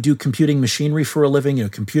people who do computing machinery for a living,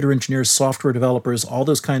 computer engineers, software developers, all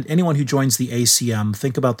those anyone who joins the ACM,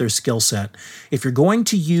 think about their skill set. If you're going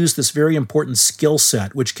to use this very important skill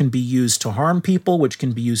set, which can be used to harm people, which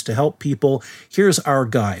can be used to help people, here's our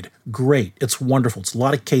guide. Great, it's wonderful. It's a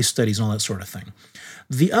lot of case studies and all that sort of thing.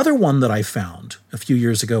 The other one that I found a few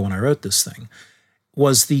years ago when I wrote this thing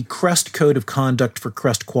was the CREST Code of Conduct for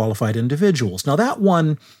CREST Qualified Individuals. Now, that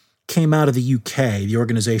one came out of the UK. The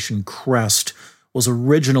organization CREST was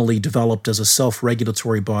originally developed as a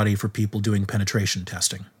self-regulatory body for people doing penetration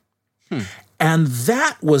testing. And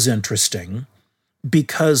that was interesting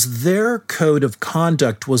because their code of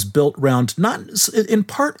conduct was built around, not in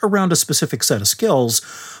part around a specific set of skills,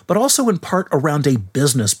 but also in part around a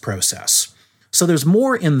business process. So there's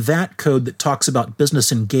more in that code that talks about business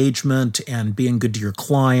engagement and being good to your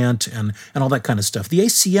client and all that kind of stuff. The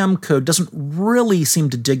ACM code doesn't really seem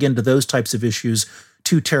to dig into those types of issues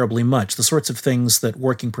too terribly much, the sorts of things that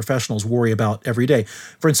working professionals worry about every day.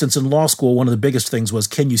 For instance, in law school, one of the biggest things was,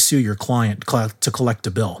 can you sue your client to collect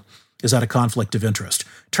a bill? Is that a conflict of interest?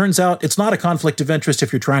 Turns out it's not a conflict of interest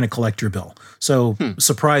if you're trying to collect your bill. So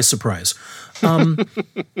surprise, surprise.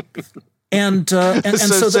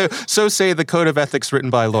 So say the code of ethics written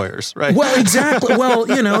by lawyers, right? Well, exactly. Well,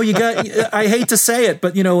 I hate to say it,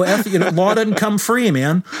 but law doesn't come free,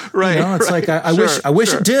 man. Right. It's right. like I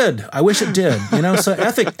wish it did. I wish it did. So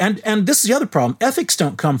ethics, and this is the other problem. Ethics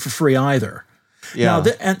don't come for free either. Yeah.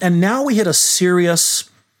 Now, and now we hit a serious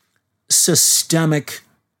systemic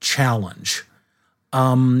challenge.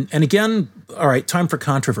 And again, all right, time for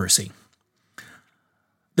controversy.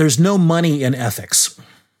 There's no money in ethics.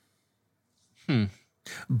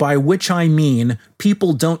 By which I mean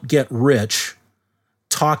people don't get rich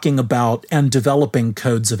talking about and developing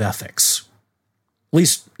codes of ethics. At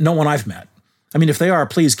least no one I've met. I mean, if they are,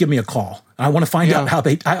 please give me a call. I want to find out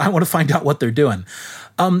I want to find out what they're doing.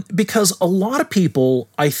 Because a lot of people,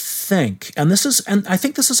 I think this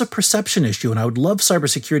is a perception issue, and I would love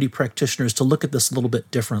cybersecurity practitioners to look at this a little bit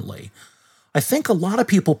differently. I think a lot of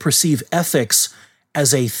people perceive ethics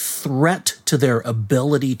as a threat to their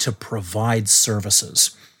ability to provide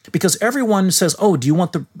services. Because everyone says, oh, do you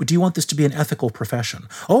want this to be an ethical profession?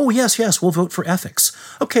 Oh, yes, we'll vote for ethics.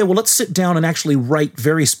 Okay, well, let's sit down and actually write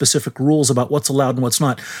very specific rules about what's allowed and what's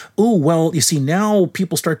not. Oh, well, you see, now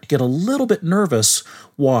people start to get a little bit nervous.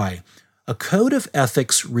 Why? A code of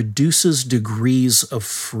ethics reduces degrees of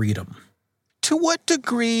freedom. To what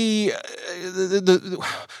degree,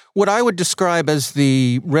 what I would describe as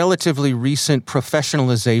the relatively recent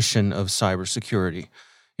professionalization of cybersecurity,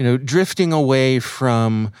 drifting away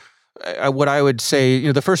from what I would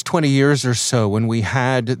say, the first 20 years or so when we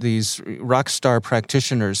had these rock star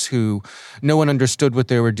practitioners who no one understood what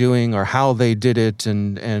they were doing or how they did it,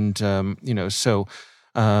 so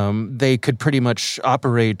they could pretty much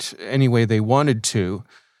operate any way they wanted to.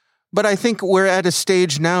 But I think we're at a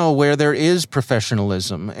stage now where there is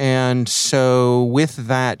professionalism. And so with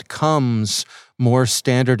that comes more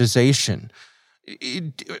standardization.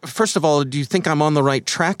 First of all, do you think I'm on the right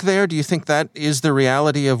track there? Do you think that is the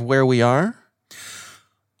reality of where we are?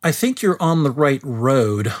 I think you're on the right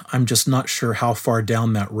road. I'm just not sure how far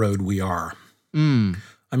down that road we are.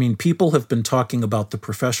 I mean, people have been talking about the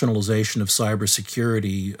professionalization of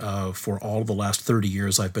cybersecurity for all of the last 30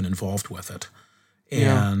 years I've been involved with it.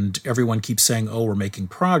 And everyone keeps saying, oh, we're making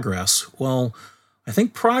progress. Well, I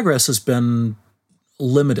think progress has been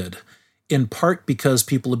limited, in part because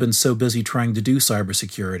people have been so busy trying to do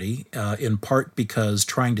cybersecurity, in part because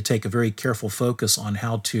trying to take a very careful focus on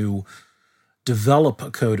how to develop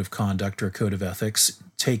a code of conduct or a code of ethics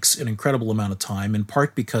takes an incredible amount of time, in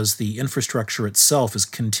part because the infrastructure itself is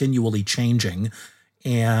continually changing.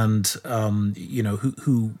 And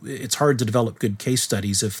it's hard to develop good case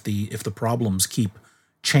studies if the problems keep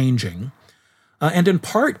changing, and in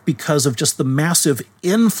part because of just the massive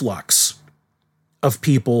influx of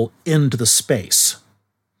people into the space.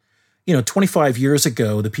 25 years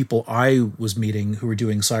ago, the people I was meeting who were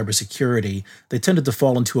doing cybersecurity, they tended to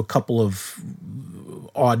fall into a couple of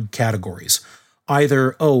odd categories.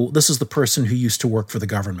 Either, this is the person who used to work for the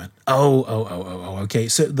government. Okay.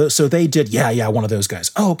 So they did, one of those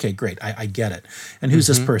guys. Oh, okay, great. I get it. And who's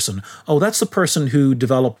this person? Oh, that's the person who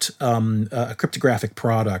developed a cryptographic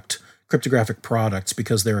products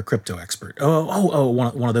because they're a crypto expert.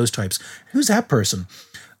 One of those types. Who's that person?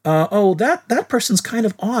 That person's kind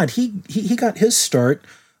of odd. He got his start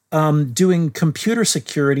doing computer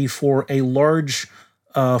security for a large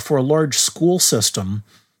school system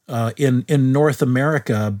in North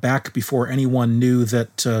America back before anyone knew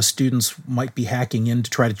that students might be hacking in to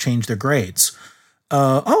try to change their grades.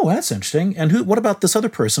 That's interesting. And what about this other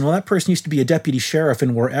person? Well, that person used to be a deputy sheriff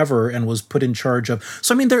in wherever and was put in charge of.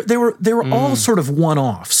 So I mean, they were all sort of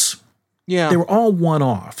one-offs. Yeah, they were all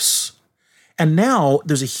one-offs. And now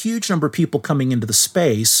there's a huge number of people coming into the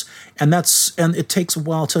space, and it takes a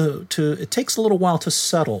while it takes a little while to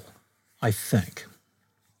settle, I think.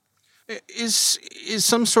 Is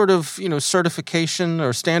some sort of certification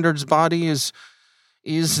or standards body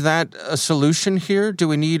is that a solution here? Do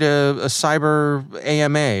we need a cyber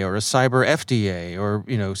AMA or a cyber FDA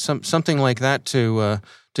or something like that to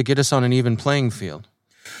get us on an even playing field?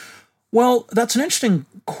 Well, that's an interesting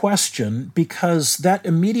question because that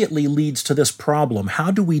immediately leads to this problem.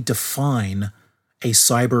 How do we define a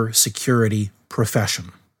cybersecurity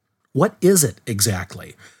profession? What is it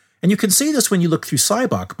exactly? And you can see this when you look through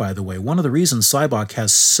SCIBOC, by the way. One of the reasons SCIBOC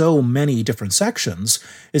has so many different sections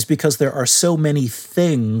is because there are so many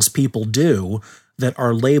things people do that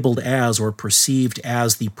are labeled as or perceived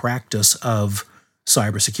as the practice of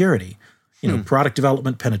cybersecurity. Product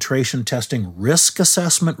development, penetration testing, risk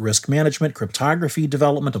assessment, risk management, cryptography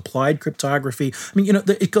development, applied cryptography. I mean,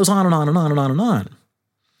 it goes on and on and on and on and on.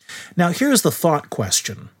 Now, here's the thought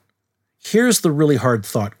question. Here's the really hard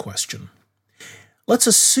thought question. Let's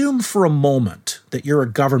assume for a moment that you're a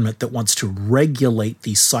government that wants to regulate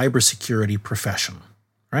the cybersecurity profession,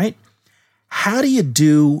 right? How do you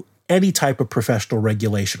do any type of professional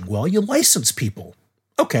regulation? Well, you license people.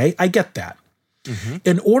 Okay, I get that.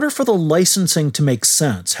 In order for the licensing to make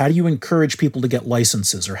sense, how do you encourage people to get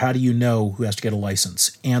licenses, or how do you know who has to get a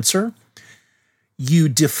license? Answer: you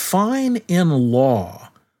define in law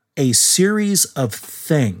a series of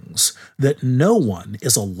things that no one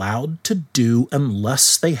is allowed to do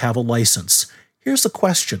unless they have a license. Here's the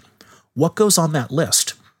question: what goes on that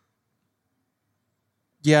list?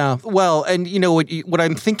 Yeah, well, and what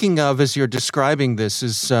I'm thinking of as you're describing this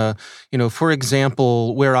is, for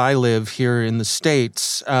example, where I live here in the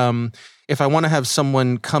States, if I want to have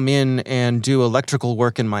someone come in and do electrical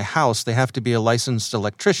work in my house, they have to be a licensed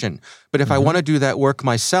electrician. But if I want to do that work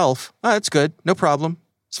myself, that's good, no problem,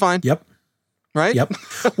 it's fine. Yep. Right? Yep.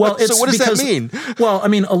 Well, so what does that mean? Well, I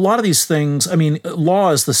mean, a lot of these things,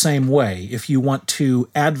 law is the same way. If you want to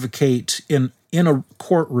advocate in a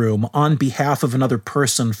courtroom on behalf of another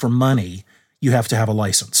person for money, you have to have a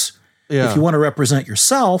license. Yeah. If you want to represent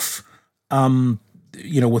yourself,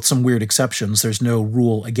 with some weird exceptions, there's no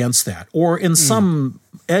rule against that. Or in some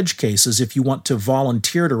edge cases, if you want to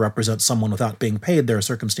volunteer to represent someone without being paid, there are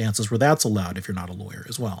circumstances where that's allowed if you're not a lawyer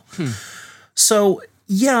as well. So,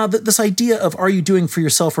 yeah, this idea of are you doing for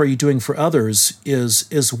yourself or are you doing for others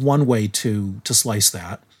is one way to slice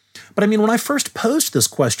that. But I mean, when I first posed this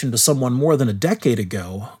question to someone more than a decade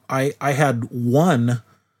ago, I had one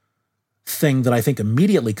thing that I think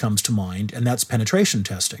immediately comes to mind, and that's penetration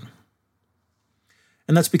testing.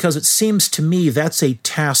 And that's because it seems to me that's a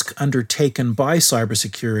task undertaken by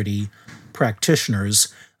cybersecurity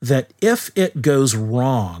practitioners that, if it goes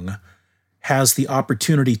wrong, has the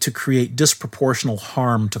opportunity to create disproportional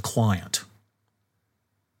harm to client.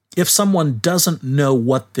 if someone doesn't know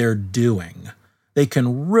what they're doing, they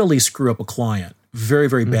can really screw up a client very,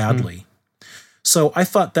 very badly. So I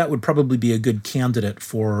thought that would probably be a good candidate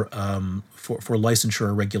for licensure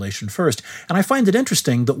or regulation first. And I find it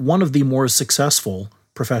interesting that one of the more successful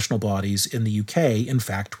professional bodies in the UK, in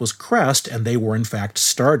fact, was Crest, and they were in fact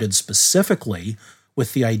started specifically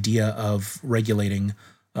with the idea of regulating,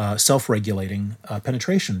 self-regulating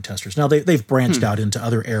penetration testers. Now they've branched out into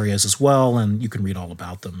other areas as well, and you can read all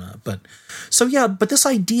about them. But this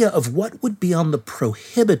idea of what would be on the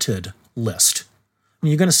prohibited list. I mean,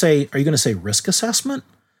 are you going to say risk assessment?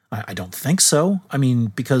 I don't think so. I mean,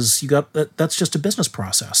 because that's just a business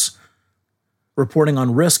process. Reporting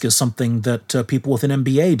on risk is something that people with an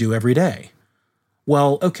MBA do every day.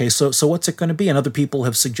 Well, okay, so what's it going to be? And other people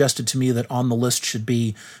have suggested to me that on the list should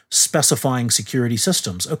be specifying security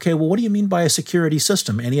systems. Okay, well, what do you mean by a security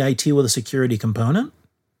system? Any IT with a security component?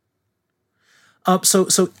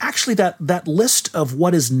 So actually that list of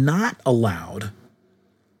what is not allowed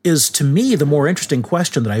is, to me, the more interesting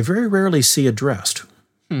question that I very rarely see addressed.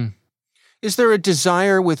 Is there a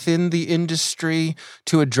desire within the industry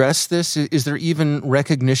to address this? Is there even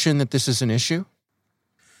recognition that this is an issue?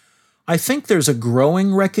 I think there's a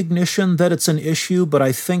growing recognition that it's an issue, but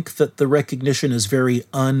I think that the recognition is very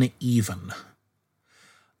uneven.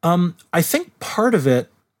 I think part of it,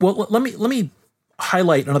 well, let me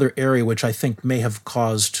highlight another area which I think may have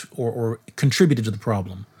caused or contributed to the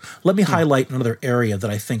problem. Let me highlight another area that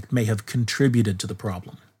I think may have contributed to the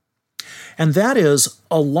problem. And that is,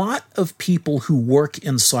 a lot of people who work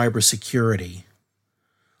in cybersecurity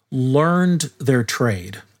learned their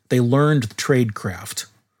trade. They learned the tradecraft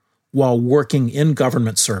while working in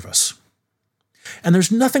government service. And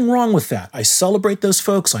there's nothing wrong with that. I celebrate those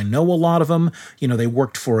folks. I know a lot of them. You know, they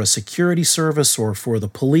worked for a security service or for the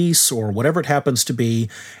police or whatever it happens to be.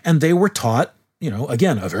 And they were taught,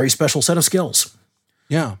 again, a very special set of skills.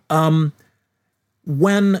 Yeah.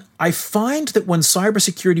 When I find that when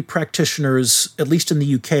cybersecurity practitioners, at least in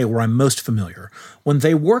the UK where I'm most familiar, when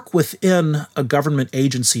they work within a government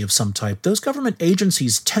agency of some type, those government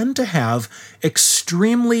agencies tend to have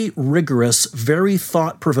extremely rigorous, very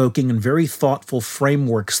thought-provoking, and very thoughtful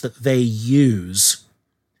frameworks that they use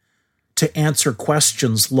to answer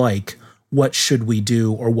questions like, what should we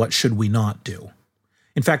do or what should we not do?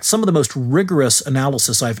 In fact, some of the most rigorous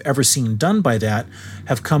analysis I've ever seen done by that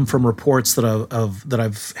have come from reports that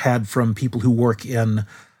I've had from people who work in,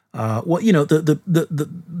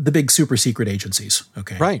 the big super secret agencies.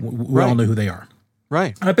 Okay, right. We all know who they are.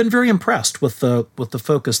 Right. And I've been very impressed with the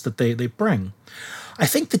focus that they bring. I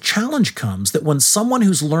think the challenge comes that when someone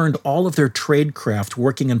who's learned all of their tradecraft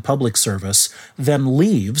working in public service then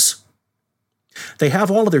leaves. They have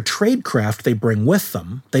all of their tradecraft they bring with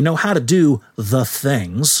them. They know how to do the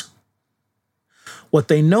things. What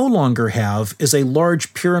they no longer have is a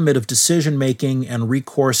large pyramid of decision-making and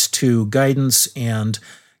recourse to guidance and,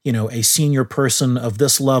 a senior person of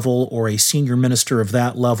this level or a senior minister of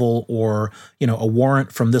that level or, a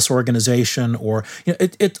warrant from this organization or,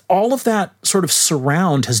 all of that sort of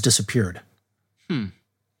surround has disappeared.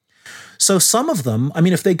 So some of them,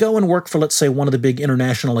 if they go and work for, let's say, one of the big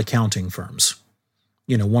international accounting firms,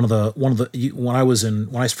 when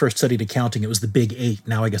I first studied accounting, it was the big 8.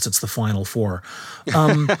 Now I guess it's the final 4.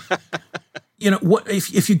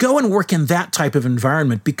 If you go and work in that type of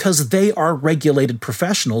environment, because they are regulated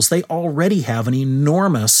professionals, they already have an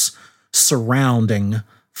enormous surrounding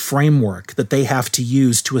framework that they have to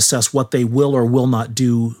use to assess what they will or will not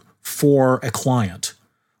do for a client,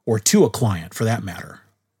 or to a client for that matter.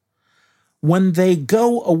 When they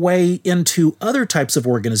go away into other types of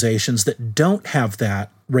organizations that don't have that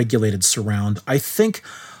regulated surround, I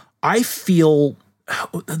feel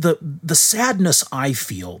the sadness I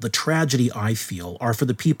feel, the tragedy I feel, are for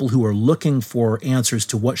the people who are looking for answers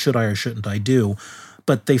to what should I or shouldn't I do,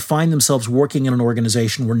 but they find themselves working in an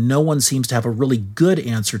organization where no one seems to have a really good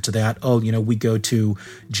answer to that. Oh, we go to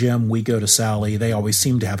Jim, we go to Sally, they always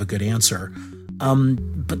seem to have a good answer.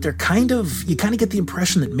 But you kind of get the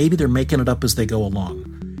impression that maybe they're making it up as they go along.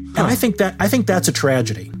 And I think that's a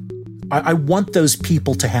tragedy. I want those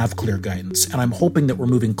people to have clear guidance, and I'm hoping that we're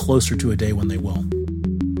moving closer to a day when they will.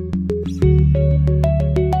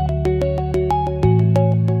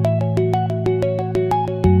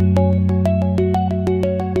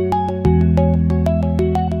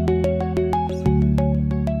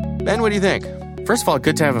 Ben, what do you think? First of all,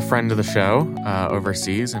 good to have a friend of the show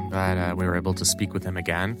overseas. I'm glad we were able to speak with him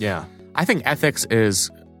again. Yeah. I think ethics is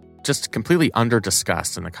just completely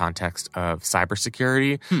under-discussed in the context of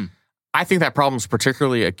cybersecurity. I think that problem is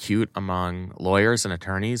particularly acute among lawyers and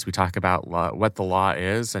attorneys. We talk about what the law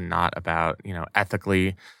is and not about,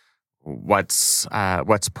 ethically what's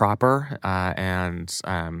proper and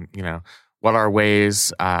what are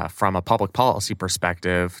ways from a public policy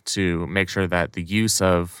perspective to make sure that the use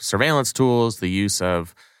of surveillance tools, the use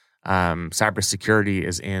of cybersecurity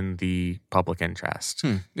is in the public interest.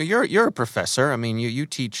 You're a professor. I mean, you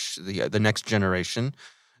teach the next generation.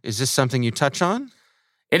 Is this something you touch on?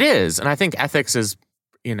 It is, and I think ethics is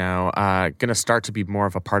going to start to be more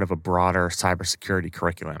of a part of a broader cybersecurity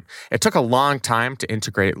curriculum. It took a long time to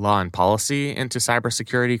integrate law and policy into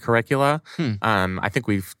cybersecurity curricula. I think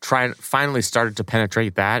we've finally started to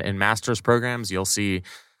penetrate that in master's programs. You'll see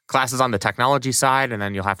classes on the technology side, and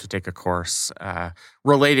then you'll have to take a course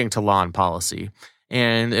relating to law and policy.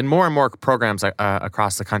 And in more and more programs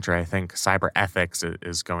across the country, I think cyber ethics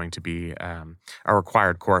is going to be a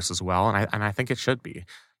required course as well, and I think it should be.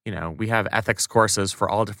 We have ethics courses for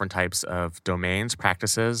all different types of domains,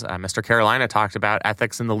 practices. Mr. Carolina talked about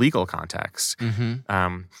ethics in the legal context.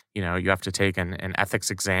 Mm-hmm. You have to take an ethics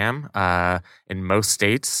exam in most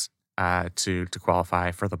states to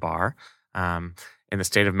qualify for the bar. In the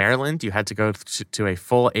state of Maryland, you had to go to a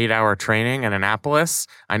full 8-hour training in Annapolis.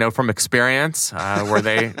 I know from experience where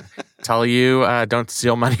they tell you don't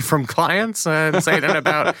steal money from clients and say it in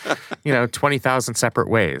about 20,000 separate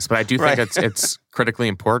ways. But I do think it's critically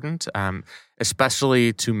important,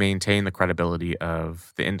 especially to maintain the credibility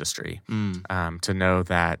of the industry, to know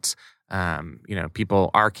that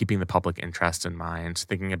people are keeping the public interest in mind,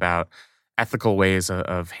 thinking about ethical ways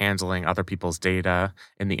of handling other people's data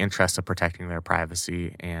in the interest of protecting their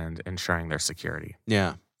privacy and ensuring their security.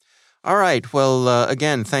 Yeah. All right. Well,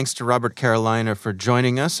 again, thanks to Robert Carolina for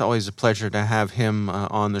joining us. Always a pleasure to have him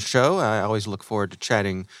on the show. I always look forward to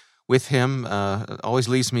chatting with him. Always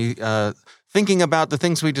leaves me thinking about the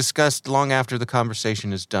things we discussed long after the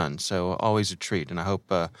conversation is done. So always a treat. And I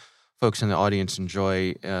hope folks in the audience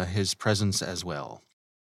enjoy his presence as well.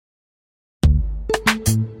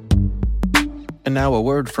 And now a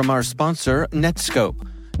word from our sponsor, Netskope.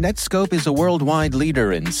 Netskope is a worldwide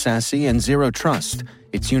leader in SASE and Zero Trust.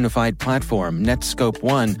 Its unified platform, Netskope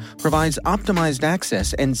One, provides optimized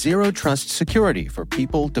access and Zero Trust security for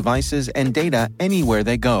people, devices, and data anywhere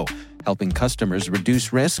they go, helping customers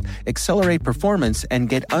reduce risk, accelerate performance, and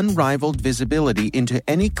get unrivaled visibility into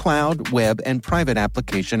any cloud, web, and private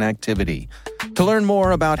application activity. To learn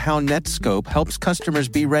more about how Netskope helps customers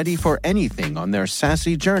be ready for anything on their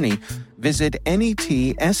SASE journey, visit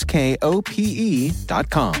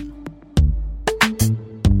netskope.com.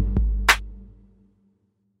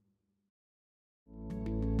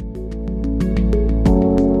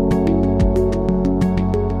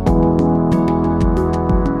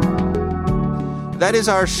 That is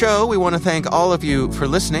our show. We want to thank all of you for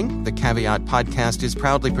listening. The Caveat podcast is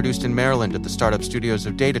proudly produced in Maryland at the startup studios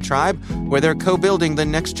of Data Tribe, where they're co-building the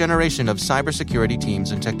next generation of cybersecurity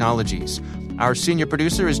teams and technologies. Our senior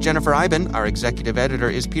producer is Jennifer Iben. Our executive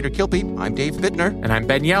editor is Peter Kilpe. I'm Dave Bittner. And I'm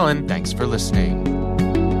Ben Yellen. Thanks for listening.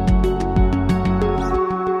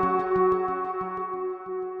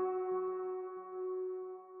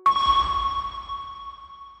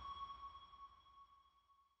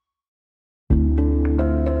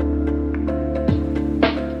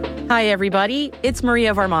 Hi, everybody. It's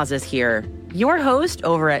Maria Varmazes here, your host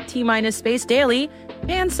over at T-Minus Space Daily,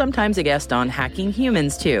 and sometimes a guest on Hacking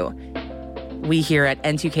Humans, too. We here at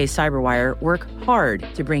N2K Cyberwire work hard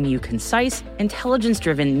to bring you concise,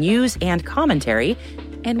 intelligence-driven news and commentary,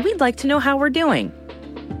 and we'd like to know how we're doing.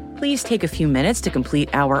 Please take a few minutes to complete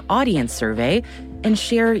our audience survey and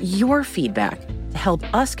share your feedback to help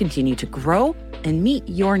us continue to grow and meet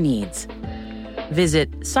your needs.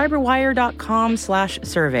 Visit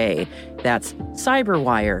cyberwire.com/survey. That's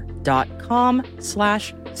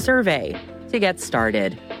cyberwire.com/survey to get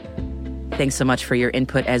started. Thanks so much for your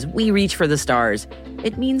input as we reach for the stars.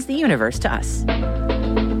 It means the universe to us.